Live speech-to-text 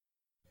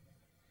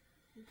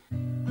Hello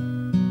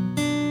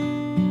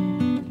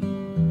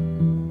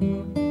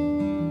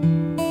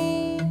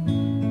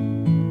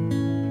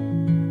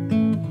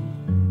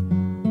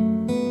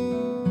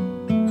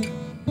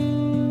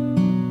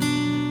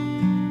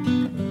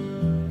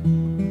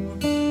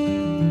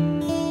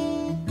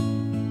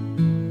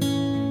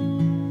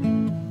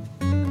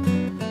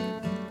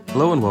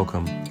and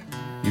welcome.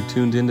 You've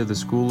tuned into the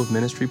School of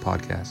Ministry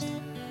podcast.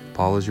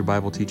 Paul is your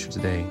Bible teacher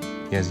today.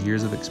 He has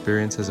years of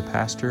experience as a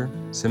pastor,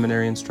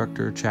 seminary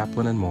instructor,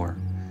 chaplain, and more.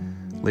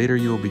 Later,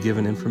 you will be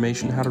given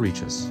information how to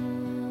reach us.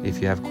 If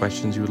you have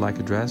questions you would like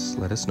addressed,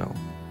 let us know.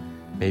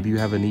 Maybe you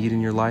have a need in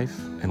your life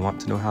and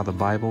want to know how the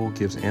Bible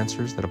gives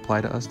answers that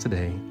apply to us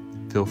today.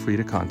 Feel free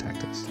to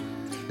contact us.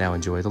 Now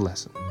enjoy the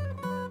lesson.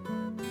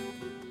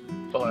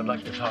 Well, I'd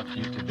like to talk to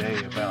you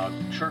today about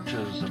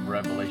churches of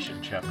Revelation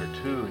chapter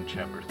 2 and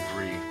chapter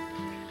 3.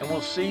 And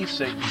we'll see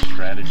Satan's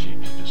strategy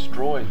to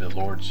destroy the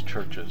Lord's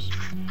churches.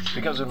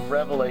 Because in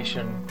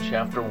Revelation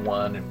chapter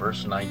 1 and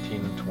verse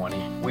 19 and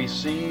 20, we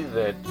see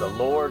that the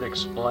Lord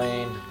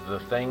explained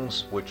the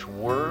things which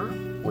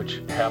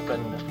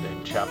happened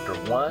in chapter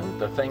 1,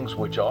 the things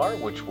which are,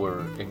 which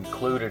were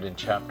included in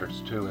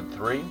chapters 2 and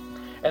 3,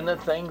 and the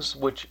things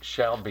which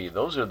shall be.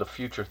 Those are the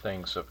future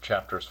things of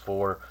chapters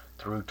 4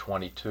 through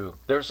 22.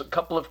 There's a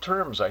couple of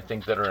terms I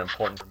think that are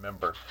important to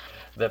remember.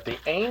 That the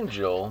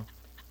angel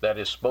that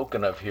is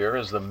spoken of here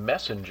is the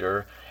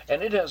messenger,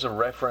 and it has a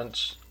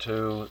reference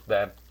to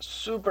that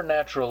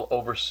supernatural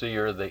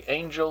overseer, the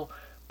angel,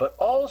 but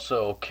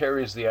also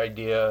carries the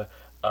idea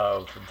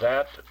of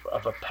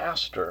a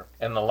pastor.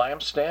 And the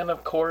lampstand,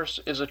 of course,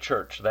 is a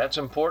church. That's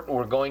important.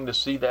 We're going to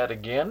see that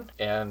again.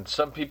 And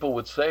some people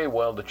would say,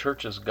 well, the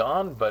church is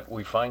gone, but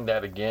we find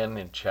that again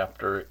in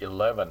chapter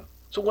 11.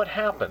 So what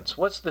happens?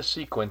 What's the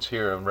sequence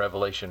here in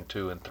Revelation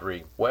 2 and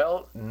 3?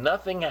 Well,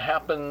 nothing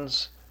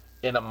happens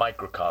in a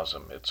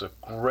microcosm. It's a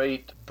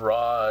great,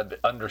 broad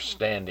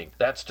understanding.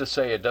 That's to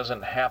say, it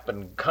doesn't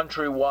happen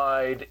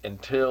countrywide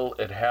until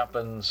it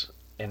happens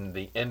in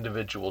the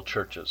individual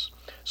churches.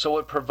 So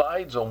it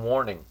provides a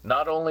warning,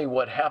 not only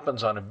what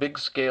happens on a big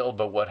scale,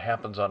 but what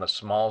happens on a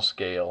small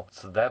scale.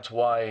 So that's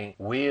why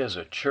we as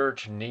a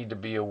church need to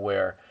be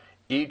aware.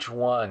 Each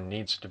one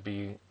needs to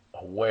be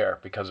aware,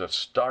 because it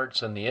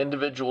starts in the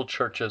individual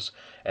churches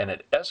and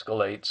it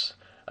escalates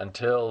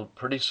until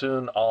pretty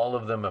soon all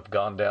of them have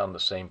gone down the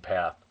same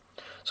path.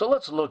 So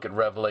let's look at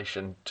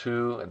Revelation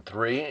 2 and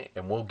 3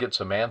 and we'll get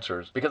some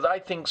answers, because I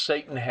think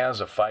Satan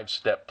has a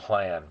 5-step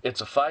plan.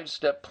 It's a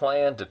 5-step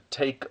plan to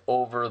take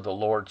over the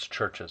Lord's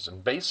churches,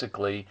 and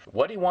basically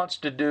what he wants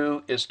to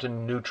do is to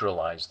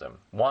neutralize them,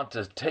 want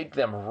to take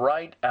them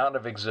right out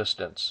of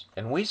existence.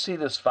 And we see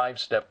this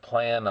 5-step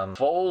plan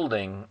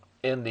unfolding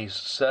in these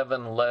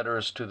 7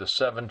 letters to the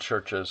 7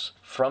 churches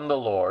from the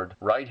Lord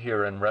right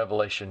here in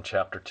Revelation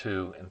chapter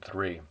 2 and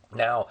 3.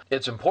 Now,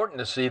 it's important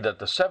to see that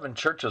the 7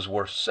 churches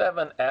were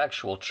 7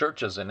 actual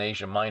churches in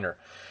Asia Minor.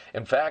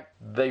 In fact,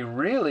 they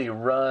really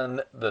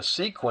run the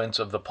sequence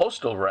of the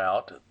postal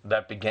route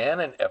that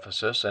began in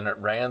Ephesus and it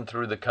ran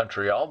through the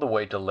country all the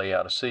way to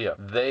Laodicea.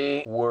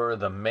 They were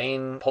the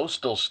main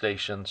postal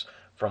stations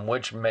from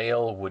which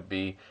mail would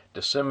be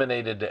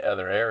disseminated to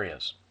other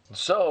areas.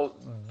 So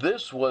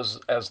this was,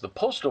 as the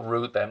postal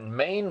route, that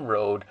main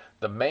road,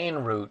 the main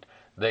route,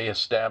 they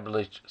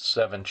established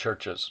 7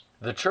 churches.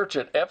 The church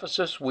at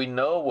Ephesus, we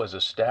know, was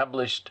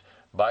established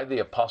by the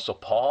Apostle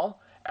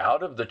Paul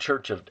out of the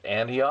church of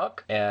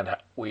Antioch. And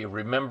we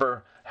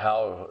remember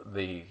how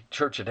the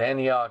church at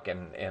Antioch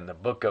in the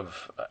book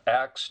of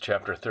Acts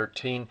chapter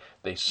 13,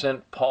 they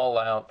sent Paul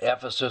out.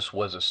 Ephesus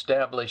was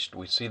established.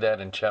 We see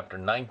that in chapter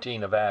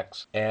 19 of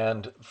Acts.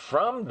 And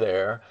from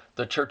there,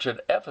 the church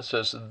at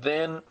Ephesus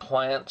then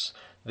plants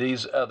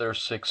these other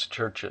 6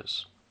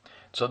 churches.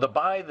 So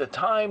by the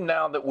time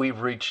now that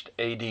we've reached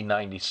AD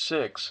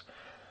 96,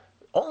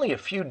 only a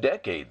few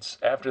decades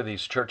after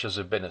these churches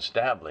have been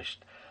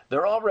established,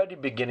 they're already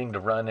beginning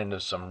to run into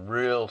some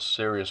real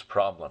serious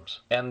problems.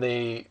 And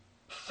the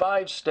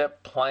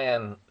 5-step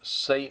plan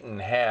Satan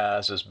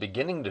has is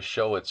beginning to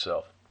show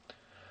itself.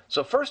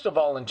 So first of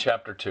all, in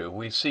chapter 2,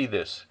 we see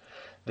this.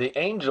 The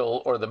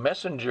angel or the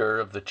messenger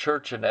of the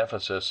church in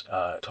Ephesus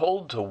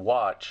told to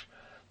watch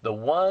the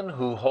one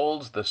who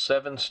holds the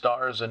 7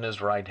 stars in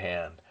his right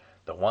hand.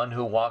 The one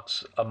who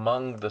walks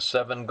among the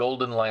 7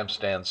 golden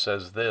lampstands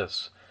says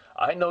this: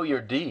 I know your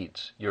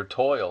deeds, your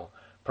toil,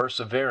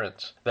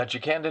 perseverance, that you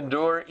can't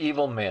endure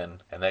evil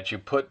men, and that you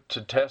put to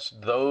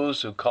test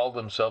those who call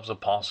themselves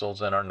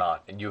apostles and are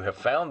not, and you have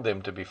found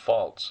them to be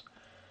false.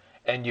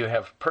 And you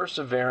have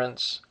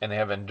perseverance and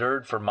have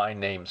endured for my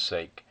name's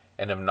sake,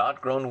 and have not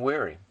grown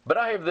weary. But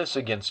I have this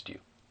against you,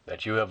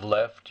 that you have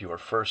left your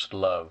first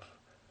love.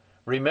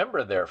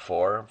 Remember,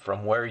 therefore,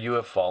 from where you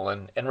have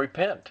fallen, and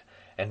repent,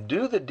 and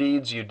do the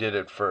deeds you did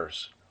at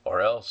first,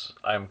 or else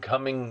I am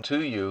coming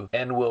to you,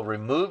 and will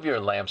remove your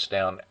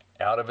lampstand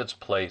out of its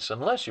place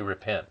unless you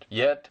repent.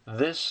 Yet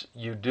this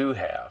you do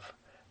have,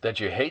 that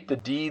you hate the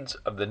deeds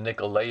of the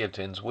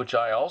Nicolaitans, which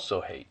I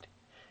also hate.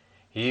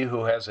 He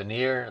who has an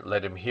ear,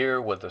 let him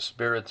hear what the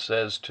Spirit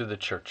says to the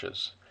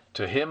churches.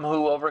 To him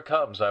who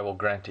overcomes, I will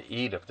grant to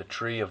eat of the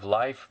tree of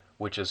life,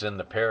 which is in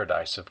the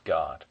paradise of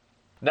God.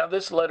 Now,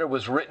 this letter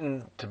was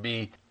written to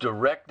be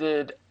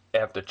directed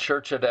at the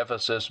church at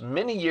Ephesus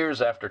many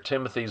years after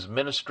Timothy's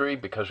ministry,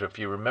 because if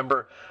you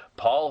remember,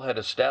 Paul had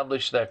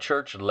established that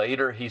church.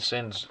 Later, he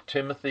sends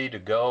Timothy to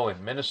go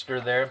and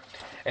minister there.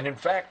 And in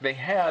fact, they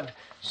had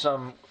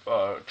some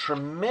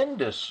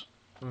tremendous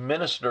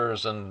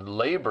ministers and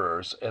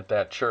laborers at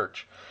that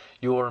church.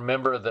 You'll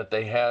remember that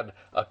they had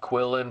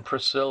Aquila and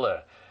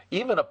Priscilla,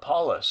 even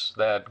Apollos,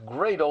 that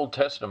great Old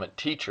Testament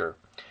teacher,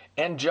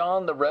 and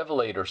John the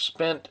Revelator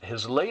spent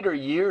his later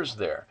years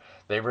there.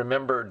 They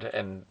remembered,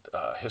 and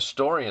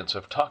historians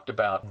have talked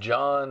about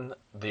John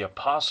the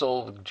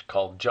Apostle,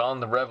 called John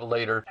the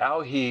Revelator,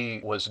 how he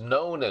was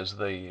known as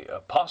the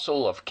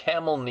Apostle of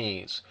Camel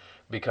Knees,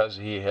 because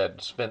he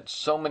had spent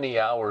so many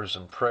hours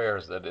in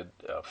prayers that it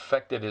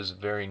affected his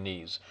very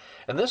knees.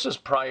 And this is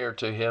prior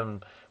to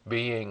him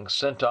being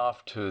sent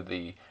off to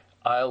the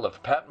Isle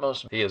of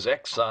Patmos. He is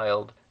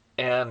exiled,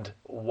 and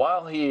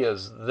while he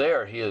is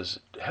there, he is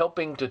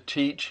helping to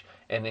teach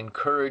and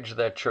encourage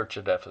that church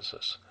at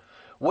Ephesus.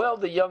 Well,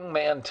 the young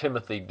man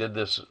Timothy did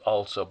this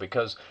also,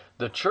 because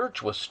the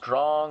church was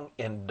strong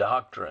in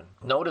doctrine.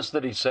 Notice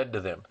that he said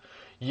to them,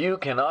 "You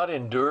cannot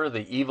endure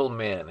the evil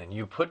men, and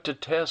you put to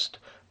test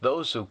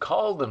those who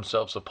call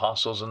themselves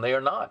apostles, and they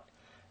are not,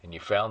 and you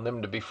found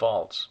them to be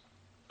false."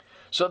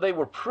 So they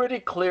were pretty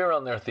clear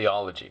on their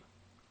theology.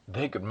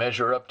 They could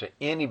measure up to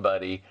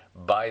anybody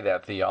by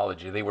that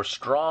theology. They were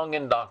strong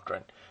in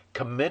doctrine,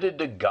 committed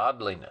to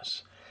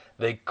godliness.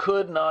 They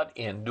could not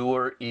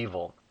endure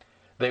evil.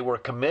 They were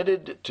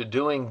committed to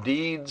doing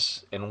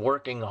deeds and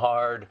working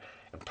hard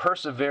and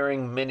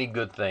persevering many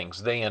good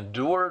things. They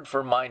endured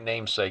for my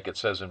name's sake, it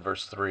says in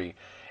verse 3,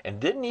 and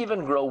didn't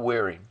even grow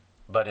weary.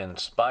 But in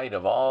spite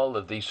of all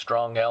of these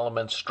strong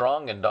elements,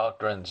 strong in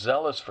doctrine,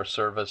 zealous for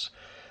service,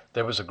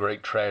 there was a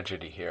great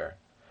tragedy here.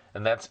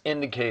 And that's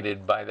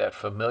indicated by that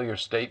familiar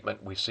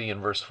statement we see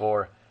in verse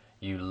 4,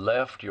 you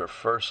left your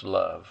first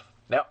love.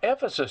 Now,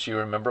 Ephesus, you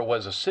remember,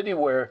 was a city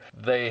where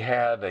they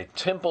had a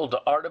temple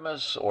to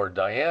Artemis or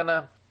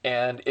Diana,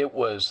 and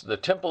the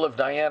temple of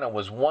Diana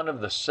was one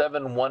of the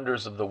 7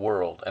 wonders of the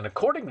world. And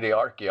according to the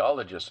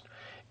archaeologists,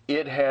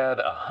 it had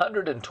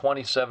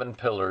 127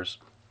 pillars,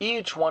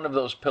 each one of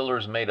those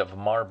pillars made of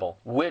marble,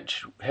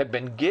 which had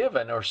been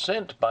given or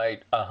sent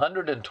by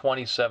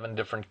 127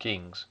 different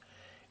kings.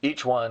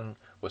 Each one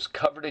was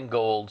covered in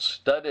gold,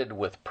 studded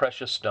with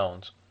precious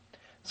stones.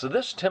 So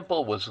this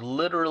temple was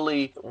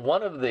literally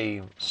one of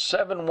the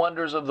 7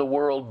 wonders of the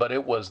world, but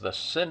it was the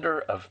center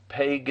of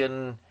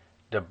pagan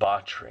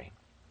debauchery.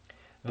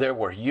 There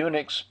were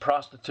eunuchs,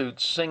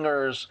 prostitutes,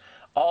 singers,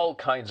 all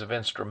kinds of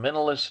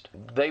instrumentalists.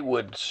 They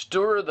would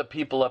stir the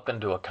people up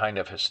into a kind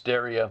of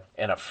hysteria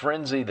and a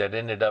frenzy that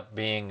ended up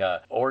being an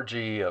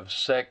orgy of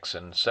sex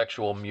and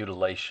sexual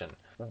mutilation.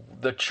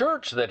 The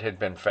church that had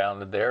been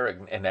founded there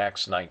in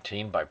Acts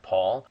 19 by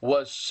Paul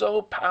was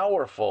so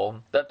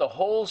powerful that the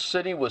whole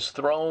city was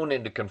thrown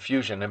into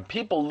confusion, and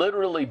people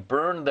literally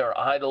burned their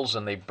idols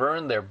and they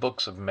burned their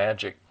books of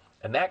magic,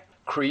 and that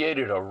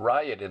created a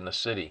riot in the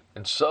city.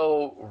 And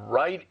so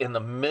right in the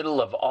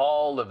middle of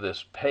all of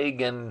this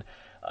pagan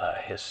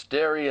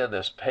hysteria,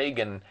 this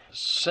pagan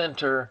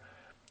center,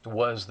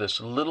 was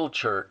this little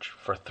church.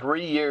 For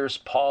 3 years,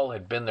 Paul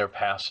had been their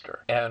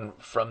pastor. And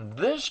from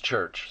this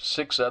church,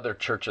 6 other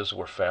churches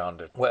were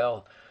founded.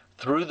 Well,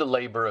 through the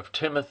labor of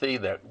Timothy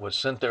that was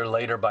sent there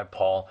later by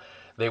Paul,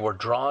 they were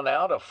drawn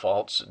out of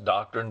false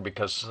doctrine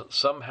because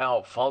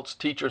somehow false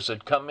teachers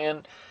had come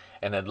in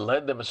and had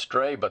led them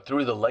astray. But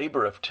through the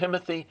labor of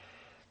Timothy,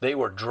 they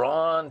were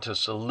drawn to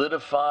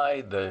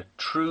solidify the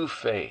true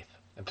faith.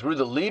 And through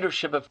the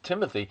leadership of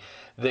Timothy,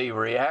 they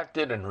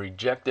reacted and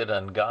rejected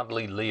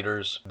ungodly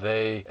leaders.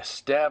 They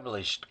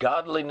established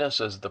godliness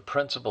as the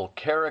principal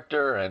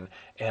character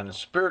and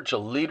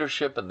spiritual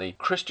leadership and the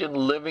Christian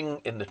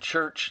living in the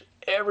church.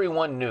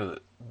 Everyone knew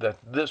that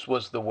this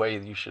was the way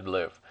you should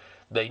live.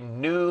 They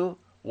knew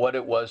what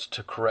it was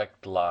to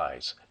correct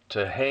lies,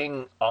 to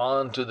hang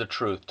on to the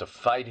truth, to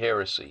fight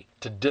heresy,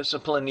 to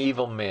discipline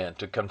evil men,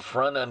 to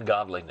confront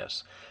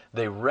ungodliness.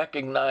 They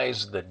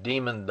recognized the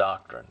demon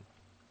doctrine,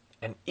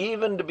 and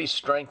even to be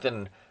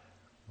strengthened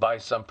by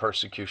some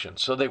persecution.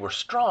 So they were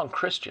strong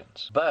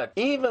Christians. But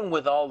even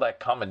with all that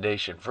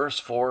commendation, verse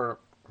 4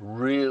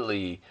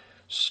 really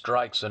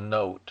strikes a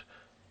note.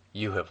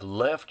 You have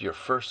left your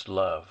first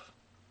love.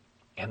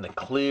 And the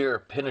clear,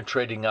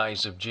 penetrating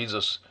eyes of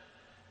Jesus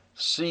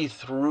see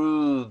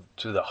through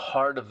to the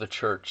heart of the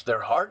church.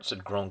 Their hearts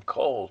had grown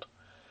cold.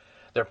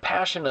 Their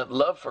passionate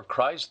love for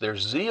Christ, their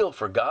zeal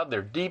for God,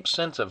 their deep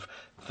sense of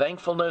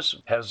thankfulness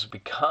has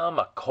become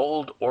a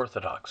cold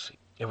orthodoxy.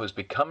 It was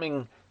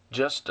becoming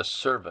just a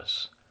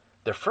service.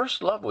 Their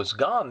first love was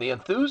gone. The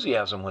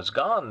enthusiasm was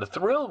gone. The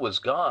thrill was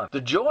gone.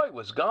 The joy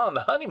was gone.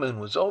 The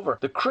honeymoon was over.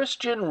 The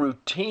Christian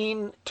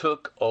routine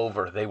took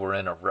over. They were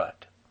in a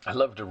rut. I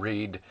love to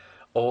read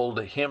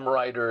old hymn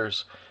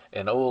writers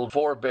and old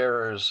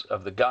forebearers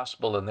of the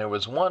gospel. And there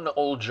was one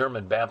old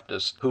German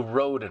Baptist who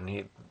wrote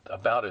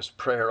about his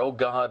prayer, "Oh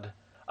God,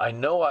 I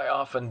know I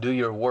often do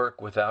your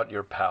work without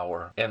your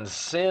power, and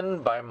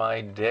sin by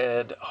my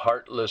dead,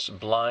 heartless,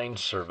 blind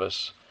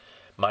service.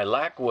 My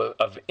lack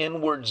of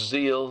inward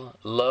zeal,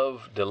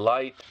 love,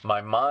 delight,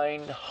 my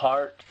mind,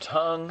 heart,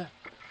 tongue,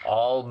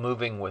 all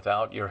moving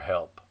without your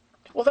help."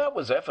 Well, that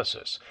was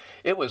Ephesus.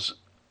 It was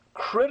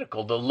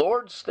critical. The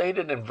Lord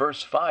stated in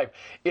verse 5,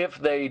 if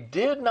they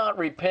did not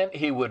repent,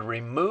 he would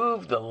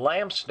remove the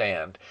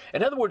lampstand.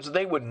 In other words,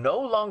 they would no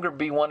longer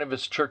be one of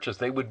his churches.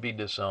 They would be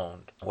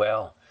disowned.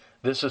 Well,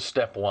 this is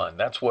step one.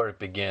 That's where it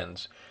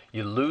begins.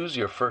 You lose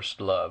your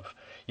first love.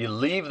 You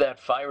leave that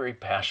fiery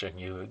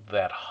passion,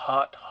 that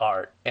hot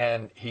heart.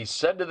 And he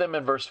said to them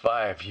in verse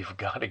 5, you've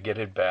got to get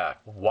it back.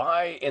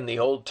 Why in the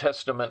Old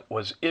Testament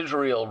was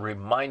Israel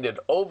reminded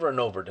over and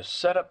over to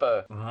set up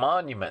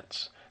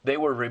monuments? They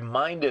were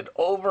reminded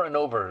over and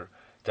over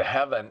to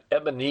have an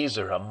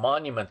Ebenezer, a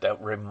monument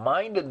that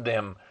reminded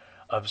them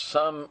of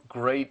some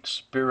great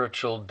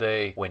spiritual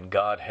day when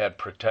God had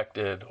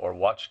protected or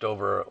watched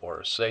over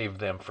or saved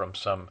them from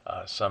some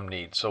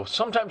need. So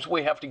sometimes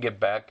we have to get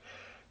back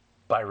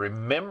by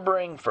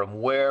remembering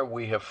from where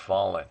we have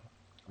fallen.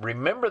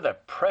 Remember the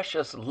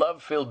precious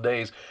love-filled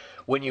days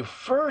when you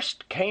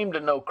first came to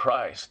know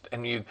Christ,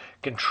 and you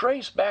can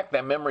trace back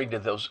that memory to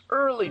those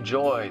early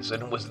joys,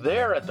 and it was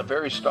there at the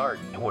very start,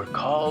 and we're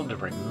called to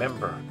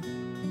remember.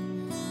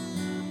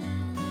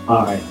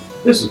 Hi,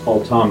 this is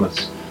Paul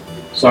Thomas.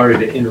 Sorry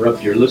to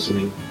interrupt your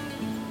listening.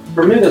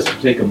 Permit us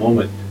to take a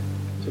moment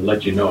to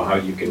let you know how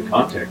you can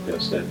contact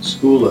us at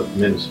School of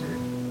Ministry.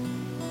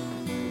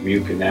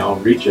 You can now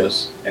reach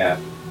us at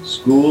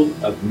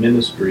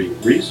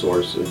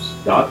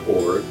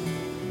schoolofministryresources.org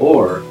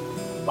or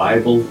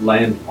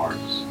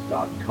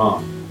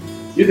BibleLandmarks.com.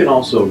 You can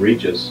also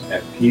reach us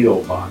at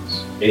P.O.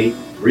 Box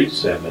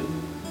 837,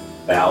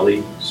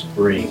 Valley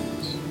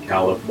Springs,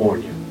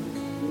 California,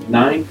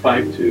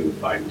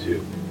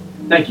 95252.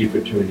 Thank you for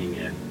tuning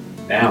in.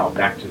 Now,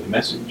 back to the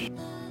message.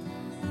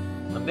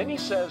 And then he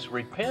says,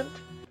 repent.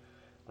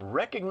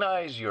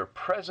 Recognize your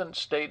present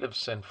state of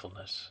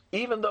sinfulness.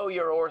 Even though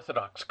you're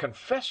Orthodox,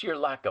 confess your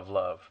lack of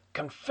love.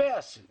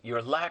 Confess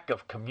your lack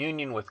of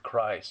communion with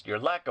Christ, your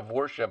lack of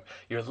worship,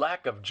 your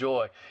lack of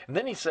joy. And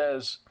then he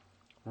says,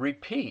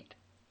 repeat.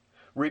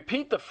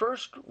 Repeat the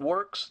first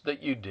works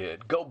that you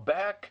did. Go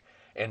back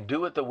and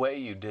do it the way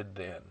you did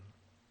then.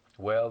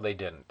 Well, they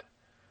didn't.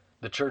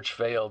 The church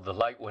failed. The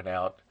light went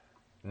out,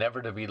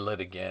 never to be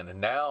lit again.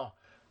 And now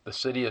the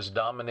city is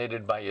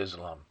dominated by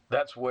Islam.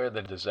 That's where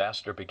the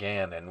disaster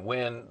began. And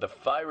when the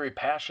fiery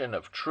passion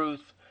of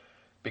truth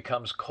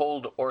becomes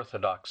cold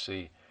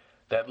orthodoxy,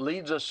 that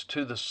leads us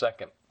to the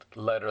second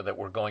letter that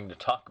we're going to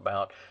talk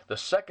about, the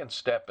second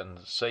step in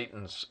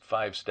Satan's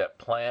 5-step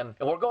plan.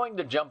 And we're going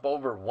to jump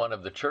over one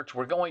of the church.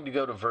 We're going to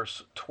go to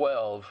verse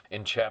 12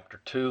 in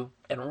chapter 2.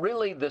 And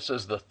really, this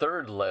is the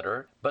third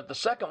letter, but the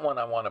second one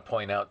I want to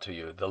point out to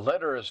you. The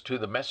letter is to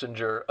the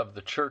messenger of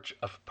the church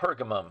of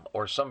Pergamum,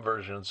 or some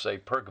versions say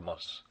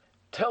Pergamos.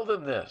 Tell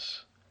them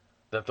this,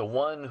 that the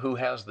one who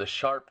has the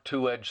sharp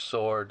two-edged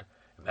sword,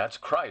 and that's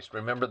Christ.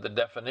 Remember the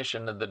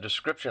definition of the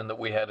description that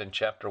we had in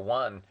chapter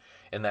 1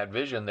 in that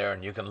vision there,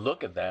 and you can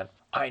look at that.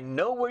 I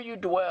know where you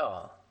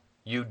dwell.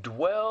 You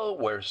dwell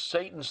where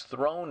Satan's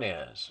throne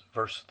is,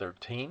 verse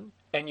 13,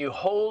 and you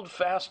hold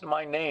fast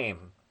my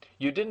name.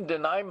 You didn't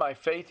deny my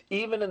faith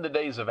even in the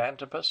days of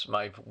Antipas,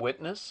 my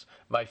witness,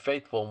 my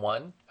faithful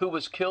one, who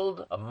was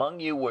killed among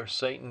you where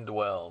Satan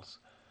dwells.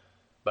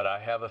 But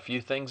I have a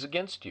few things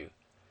against you,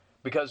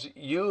 because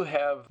you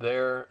have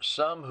there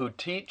some who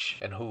teach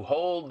and who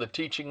hold the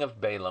teaching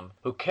of Balaam,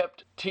 who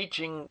kept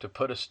teaching to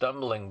put a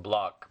stumbling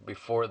block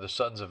before the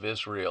sons of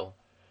Israel,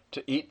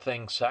 to eat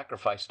things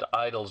sacrificed to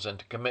idols and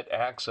to commit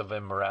acts of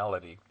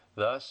immorality.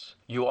 Thus,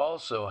 you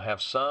also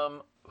have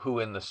some who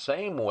in the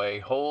same way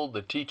hold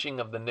the teaching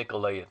of the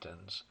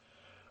Nicolaitans.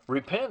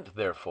 Repent,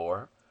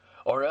 therefore,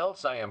 or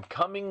else I am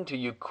coming to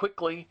you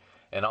quickly,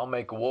 and I'll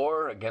make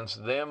war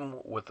against them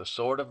with the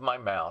sword of my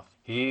mouth.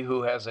 He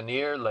who has an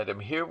ear, let him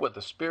hear what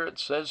the Spirit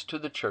says to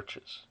the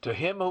churches. To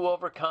him who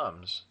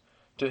overcomes,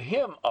 to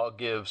him I'll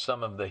give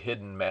some of the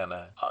hidden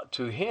manna.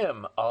 To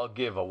him I'll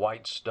give a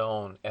white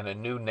stone and a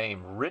new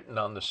name written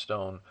on the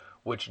stone,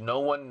 which no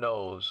one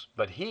knows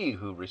but he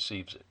who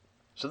receives it.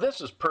 So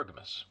this is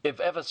Pergamos. If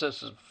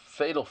Ephesus'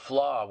 fatal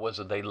flaw was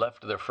that they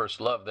left their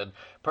first love, then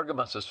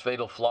Pergamos'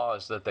 fatal flaw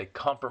is that they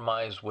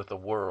compromised with the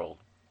world.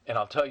 And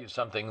I'll tell you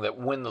something, that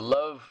when the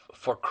love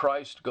for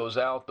Christ goes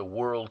out, the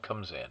world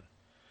comes in.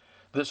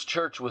 This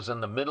church was in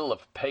the middle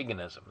of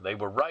paganism. They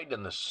were right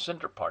in the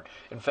center part.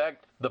 In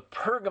fact, the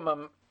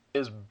Pergamum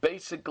is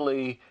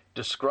basically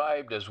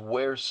described as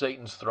where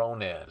Satan's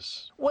throne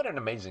is. What an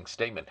amazing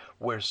statement.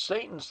 Where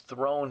Satan's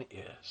throne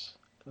is.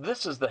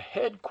 This is the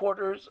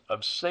headquarters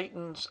of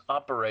Satan's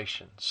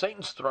operation,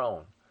 Satan's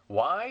throne.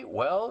 Why?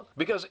 Well,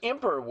 because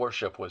emperor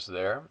worship was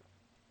there.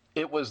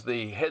 It was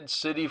the head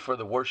city for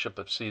the worship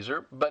of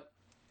Caesar, but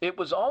it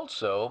was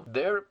also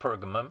there at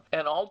Pergamum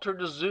an altar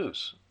to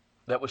Zeus.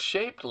 that was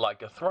shaped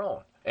like a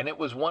throne. And it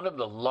was one of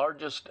the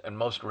largest and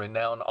most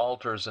renowned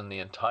altars in the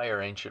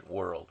entire ancient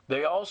world.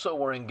 They also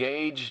were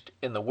engaged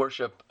in the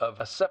worship of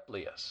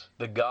Asclepius,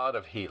 the god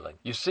of healing.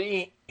 You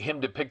see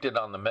him depicted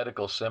on the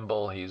medical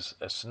symbol. He's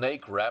a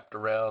snake wrapped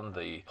around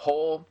the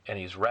hole, and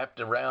he's wrapped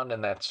around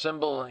in that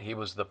symbol. He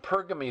was the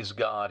Pergames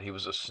god. He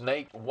was a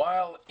snake.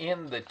 While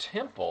in the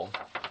temple,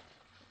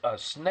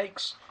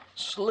 snakes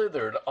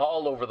slithered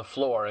all over the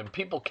floor, and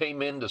people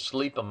came in to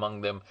sleep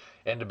among them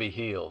and to be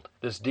healed.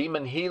 This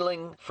demon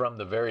healing from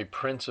the very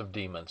prince of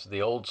demons,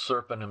 the old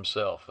serpent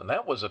himself. And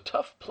that was a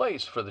tough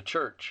place for the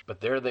church,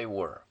 but there they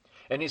were.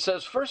 And he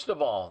says, first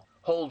of all,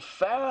 hold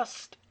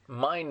fast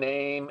my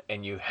name,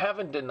 and you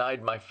haven't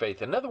denied my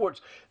faith. In other words,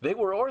 they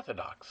were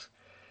orthodox.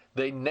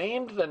 They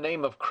named the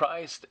name of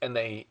Christ, and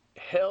they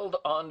held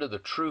on to the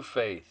true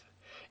faith.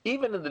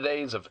 Even in the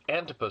days of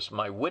Antipas,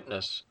 my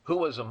witness, who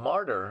was a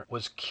martyr,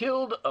 was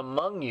killed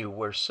among you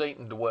where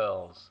Satan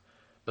dwells.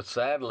 But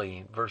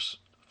sadly, verse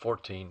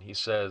 14, he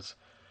says,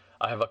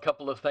 I have a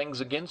couple of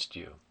things against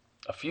you.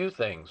 A few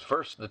things.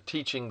 First, the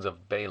teachings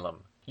of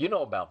Balaam. You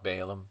know about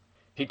Balaam.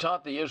 He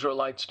taught the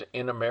Israelites to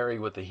intermarry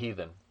with the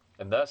heathen,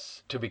 and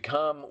thus to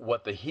become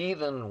what the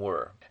heathen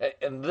were.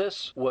 And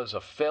this was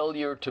a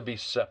failure to be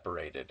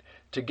separated.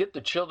 To get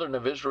the children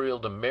of Israel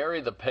to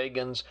marry the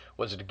pagans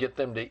was to get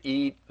them to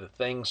eat the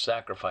things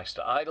sacrificed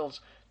to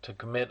idols, to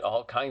commit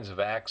all kinds of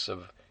acts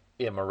of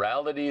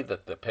immorality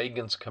that the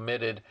pagans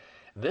committed.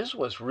 This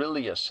was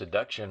really a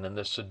seduction, and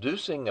the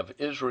seducing of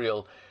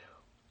Israel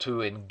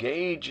to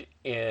engage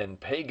in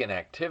pagan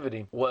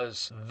activity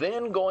was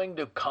then going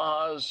to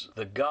cause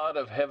the God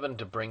of heaven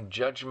to bring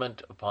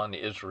judgment upon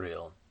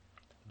Israel.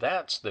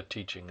 That's the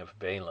teaching of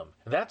Balaam.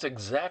 That's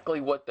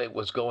exactly what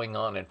was going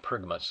on in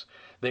Pergamos.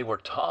 They were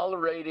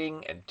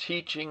tolerating and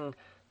teaching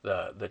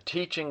the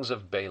teachings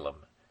of Balaam.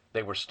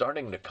 They were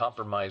starting to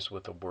compromise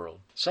with the world.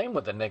 Same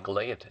with the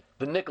Nicolaitans.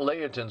 The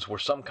Nicolaitans were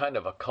some kind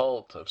of a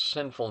cult of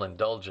sinful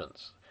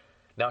indulgence.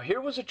 Now here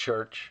was a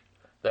church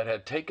that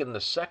had taken the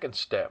second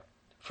step.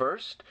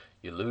 First,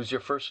 you lose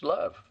your first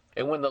love.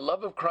 And when the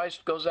love of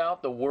Christ goes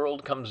out, the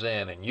world comes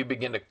in, and you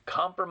begin to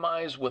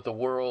compromise with the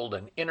world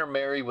and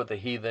intermarry with the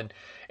heathen,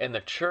 and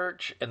the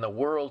church and the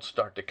world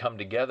start to come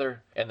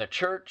together, and the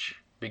church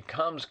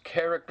becomes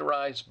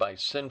characterized by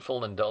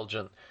sinful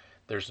indulgence.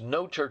 There's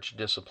no church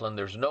discipline.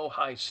 There's no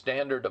high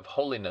standard of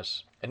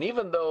holiness. And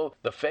even though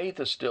the faith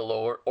is still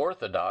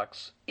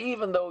orthodox,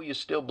 even though you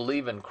still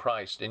believe in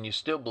Christ and you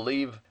still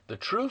believe the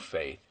true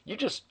faith, you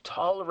just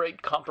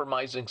tolerate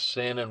compromising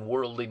sin and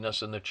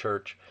worldliness in the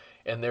church,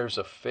 and there's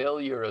a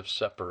failure of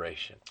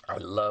separation. I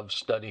love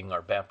studying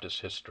our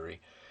Baptist history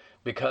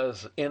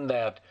because in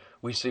that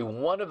we see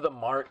one of the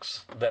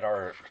marks that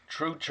our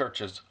true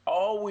churches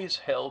always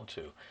held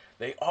to.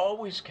 They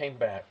always came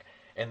back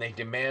and they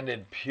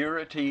demanded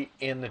purity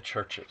in the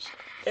churches.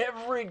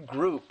 Every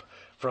group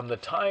from the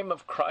time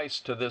of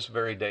Christ to this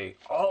very day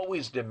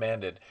always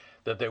demanded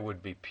that there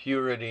would be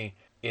purity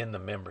in the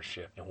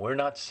membership. And we're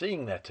not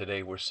seeing that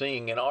today. We're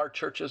seeing in our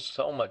churches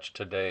so much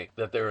today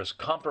that there is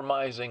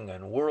compromising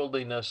and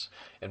worldliness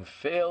and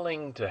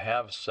failing to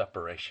have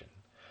separation.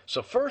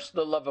 So first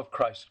the love of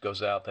Christ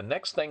goes out. The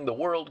next thing, the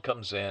world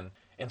comes in.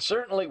 And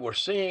certainly we're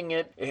seeing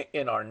it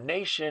in our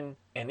nation.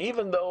 And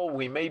even though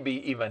we may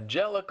be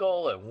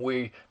evangelical and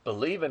we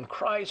believe in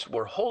Christ,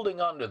 we're holding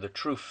on to the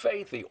true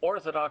faith, the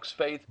Orthodox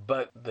faith,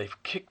 but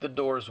they've kicked the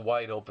doors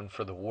wide open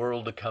for the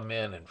world to come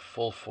in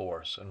full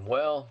force. And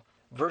well,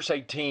 verse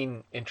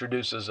 18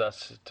 introduces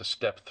us to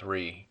step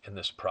 3 in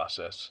this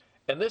process.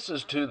 And this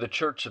is to the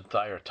church at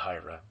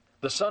Thyatira.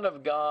 The Son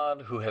of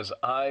God, who has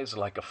eyes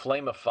like a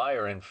flame of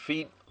fire and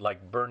feet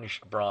like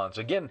burnished bronze.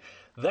 Again,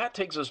 that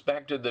takes us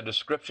back to the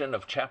description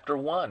of chapter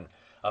 1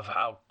 of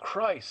how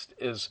Christ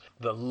is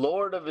the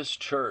Lord of his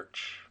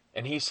church.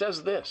 And he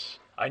says this,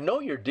 I know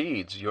your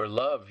deeds, your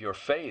love, your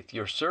faith,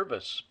 your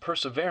service,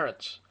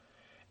 perseverance.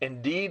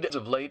 Indeed, as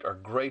of late are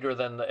greater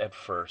than at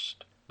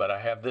first. But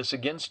I have this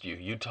against you.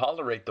 You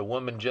tolerate the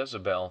woman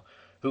Jezebel,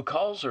 who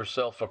calls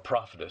herself a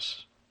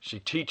prophetess. She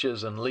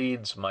teaches and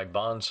leads my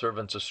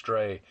bondservants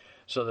astray,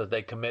 so that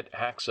they commit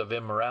acts of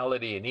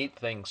immorality and eat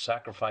things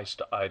sacrificed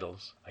to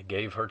idols. I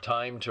gave her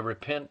time to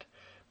repent,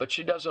 but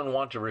she doesn't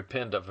want to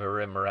repent of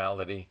her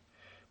immorality.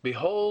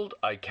 Behold,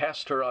 I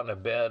cast her on a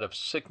bed of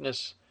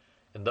sickness,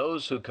 and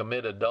those who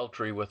commit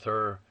adultery with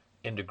her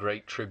into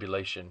great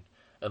tribulation,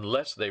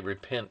 unless they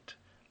repent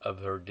of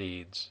her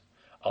deeds.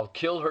 I'll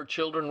kill her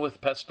children with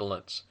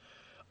pestilence.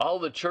 All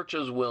the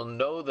churches will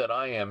know that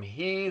I am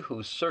he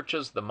who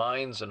searches the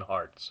minds and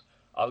hearts.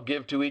 I'll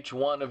give to each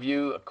one of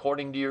you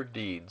according to your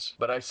deeds.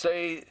 But I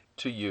say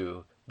to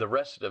you, the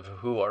rest of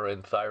who are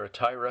in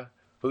Thyatira,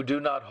 who do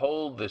not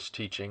hold this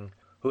teaching,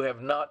 who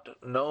have not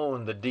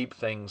known the deep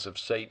things of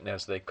Satan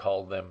as they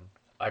call them,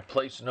 I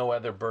place no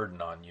other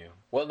burden on you.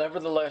 Well,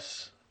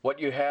 nevertheless, what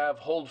you have,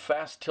 hold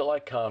fast till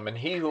I come, and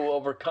he who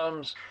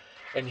overcomes,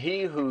 and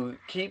he who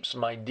keeps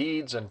my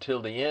deeds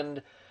until the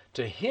end,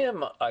 To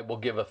him I will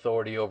give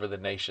authority over the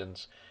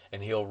nations,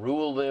 and he'll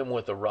rule them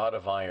with a rod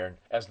of iron.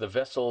 As the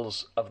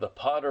vessels of the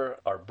potter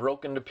are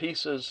broken to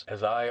pieces,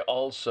 as I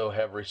also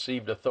have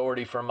received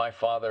authority from my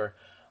Father,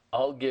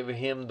 I'll give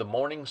him the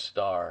morning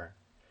star.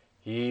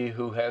 He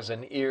who has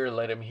an ear,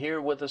 let him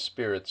hear what the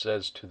Spirit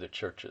says to the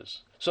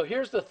churches. So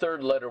here's the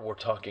third letter we're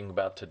talking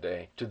about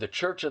today, to the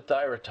church at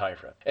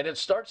Thyatira. And it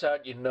starts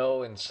out,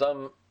 in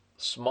some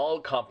small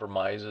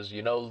compromises.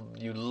 You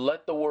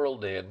let the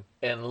world in,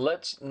 and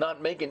let's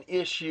not make an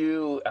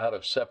issue out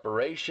of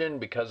separation,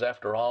 because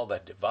after all,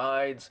 that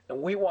divides.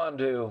 And we want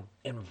to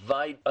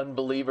invite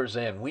unbelievers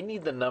in. We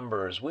need the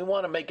numbers. We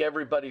want to make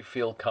everybody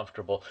feel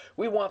comfortable.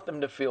 We want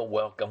them to feel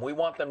welcome. We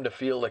want them to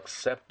feel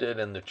accepted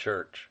in the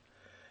church.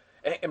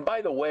 And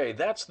by the way,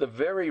 that's the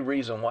very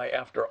reason why,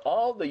 after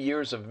all the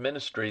years of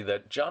ministry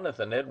that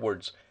Jonathan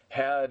Edwards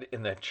had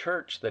in the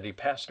church that he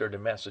pastored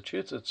in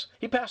Massachusetts,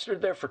 he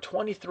pastored there for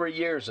 23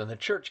 years, and the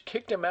church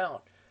kicked him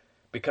out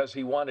because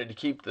he wanted to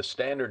keep the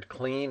standard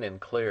clean and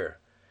clear.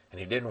 And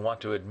he didn't want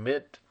to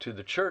admit to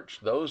the church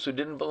those who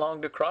didn't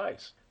belong to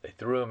Christ. They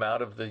threw him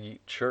out of the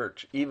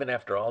church, even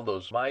after all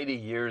those mighty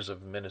years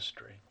of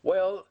ministry.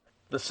 Well,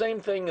 the same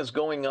thing is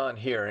going on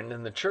here. And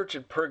in the church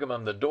at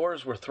Pergamum, the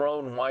doors were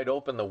thrown wide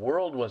open. The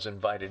world was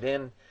invited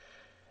in.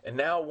 And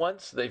now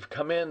once they've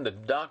come in, the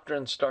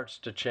doctrine starts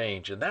to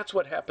change. And that's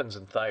what happens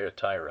in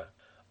Thyatira.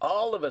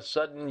 All of a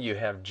sudden, you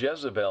have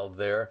Jezebel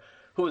there,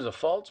 who is a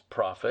false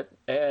prophet,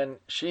 and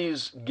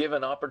she's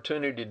given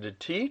opportunity to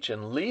teach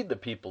and lead the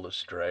people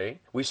astray.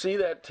 We see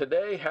that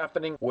today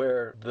happening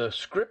where the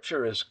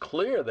scripture is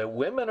clear that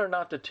women are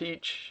not to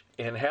teach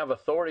and have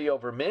authority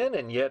over men,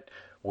 and yet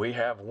we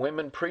have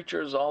women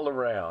preachers all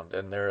around,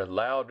 and they're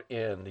allowed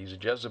in, these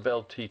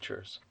Jezebel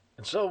teachers.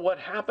 And so what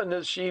happened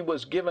is she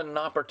was given an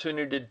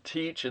opportunity to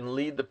teach and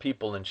lead the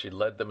people, and she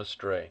led them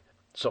astray.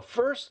 So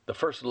first, the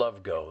first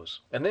love goes.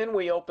 And then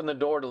we open the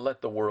door to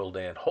let the world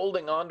in,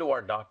 holding on to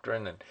our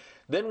doctrine. And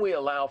then we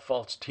allow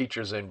false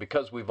teachers in,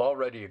 because we've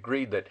already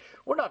agreed that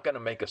we're not going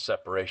to make a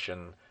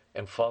separation,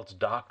 and false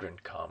doctrine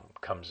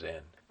comes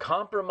in.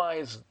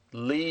 Compromise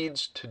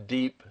leads to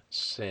deep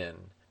sin.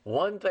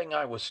 One thing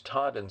I was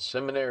taught in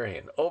seminary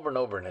and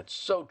over, and it's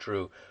so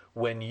true,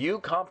 when you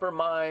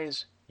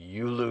compromise,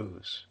 you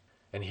lose.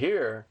 And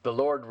here, the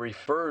Lord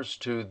refers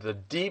to the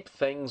deep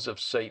things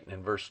of Satan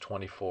in verse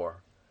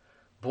 24.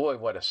 Boy,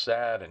 what a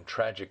sad and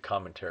tragic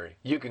commentary.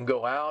 You can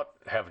go out,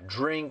 have a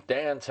drink,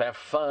 dance, have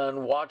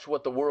fun, watch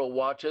what the world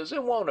watches.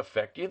 It won't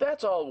affect you.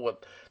 That's all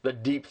what the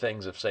deep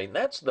things of Satan.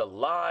 That's the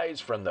lies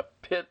from the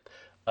pit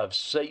of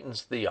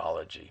Satan's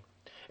theology.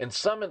 And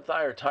some in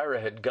Thyatira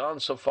had gone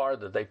so far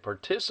that they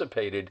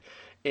participated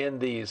in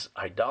these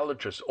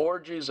idolatrous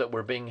orgies that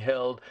were being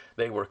held.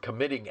 They were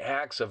committing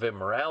acts of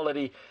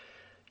immorality,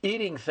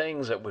 eating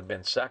things that would have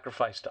been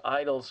sacrificed to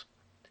idols.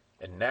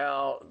 And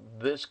now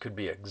this could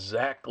be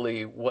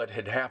exactly what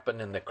had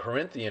happened in the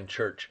Corinthian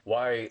church.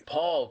 Why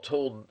Paul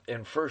told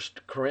in 1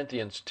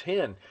 Corinthians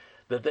 10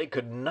 that they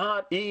could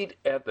not eat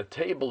at the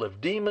table of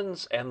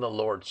demons and the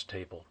Lord's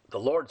table. The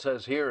Lord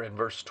says here in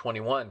verse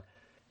 21,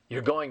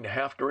 you're going to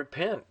have to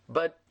repent.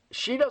 But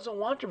she doesn't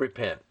want to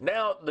repent.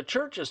 Now the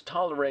church is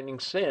tolerating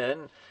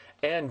sin,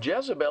 and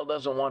Jezebel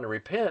doesn't want to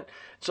repent.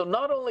 So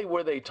not only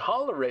were they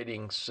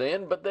tolerating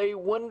sin, but they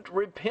wouldn't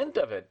repent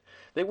of it.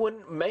 They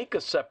wouldn't make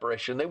a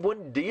separation. They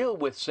wouldn't deal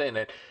with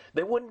sin.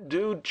 They wouldn't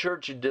do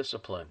church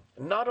discipline.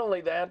 Not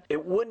only that,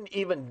 it wouldn't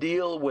even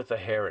deal with a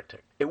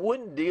heretic. It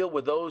wouldn't deal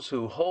with those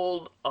who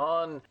hold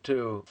on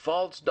to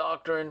false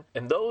doctrine,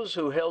 and those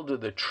who held to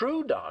the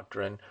true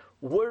doctrine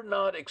were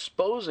not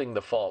exposing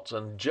the false,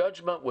 and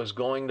judgment was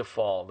going to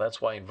fall.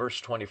 That's why in verse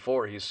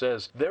 24 he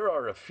says, there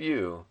are a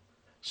few,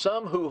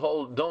 some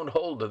who don't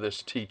hold to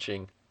this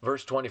teaching.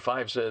 Verse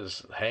 25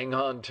 says, hang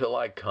on till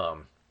I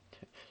come.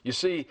 You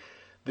see,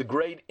 the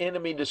great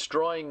enemy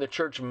destroying the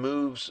church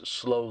moves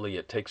slowly.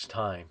 It takes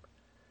time.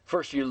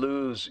 First you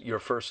lose your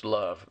first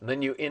love, and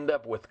then you end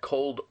up with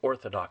cold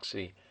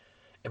orthodoxy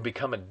and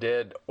become a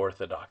dead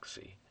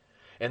orthodoxy.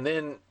 And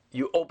then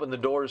you open the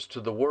doors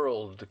to the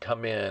world to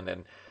come in,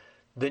 and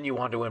then you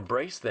want to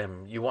embrace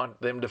them. You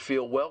want them to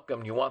feel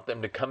welcome. You want them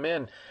to come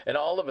in. And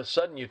all of a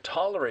sudden you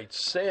tolerate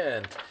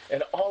sin.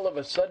 And all of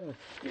a sudden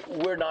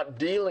we're not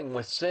dealing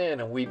with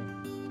sin. And we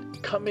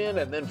come in,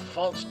 and then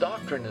false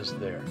doctrine is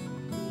there.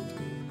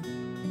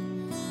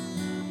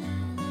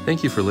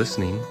 Thank you for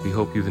listening. We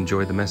hope you've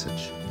enjoyed the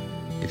message.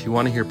 If you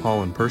want to hear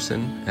Paul in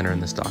person and are in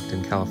the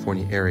Stockton,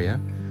 California area,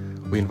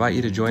 we invite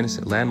you to join us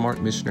at Landmark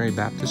Missionary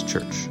Baptist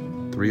Church,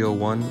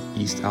 301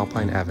 East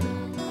Alpine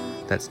Avenue.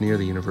 That's near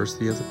the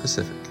University of the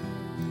Pacific.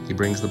 He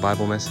brings the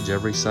Bible message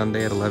every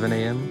Sunday at 11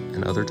 a.m.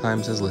 and other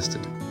times as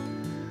listed.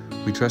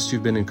 We trust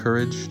you've been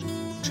encouraged,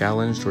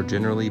 challenged, or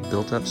generally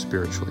built up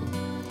spiritually.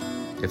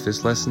 If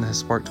this lesson has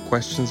sparked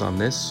questions on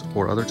this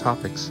or other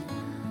topics,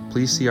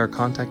 please see our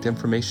contact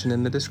information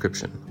in the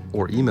description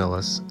or email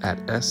us at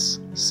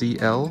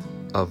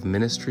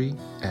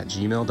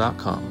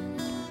sclofministry@gmail.com.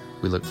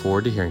 We look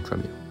forward to hearing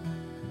from you.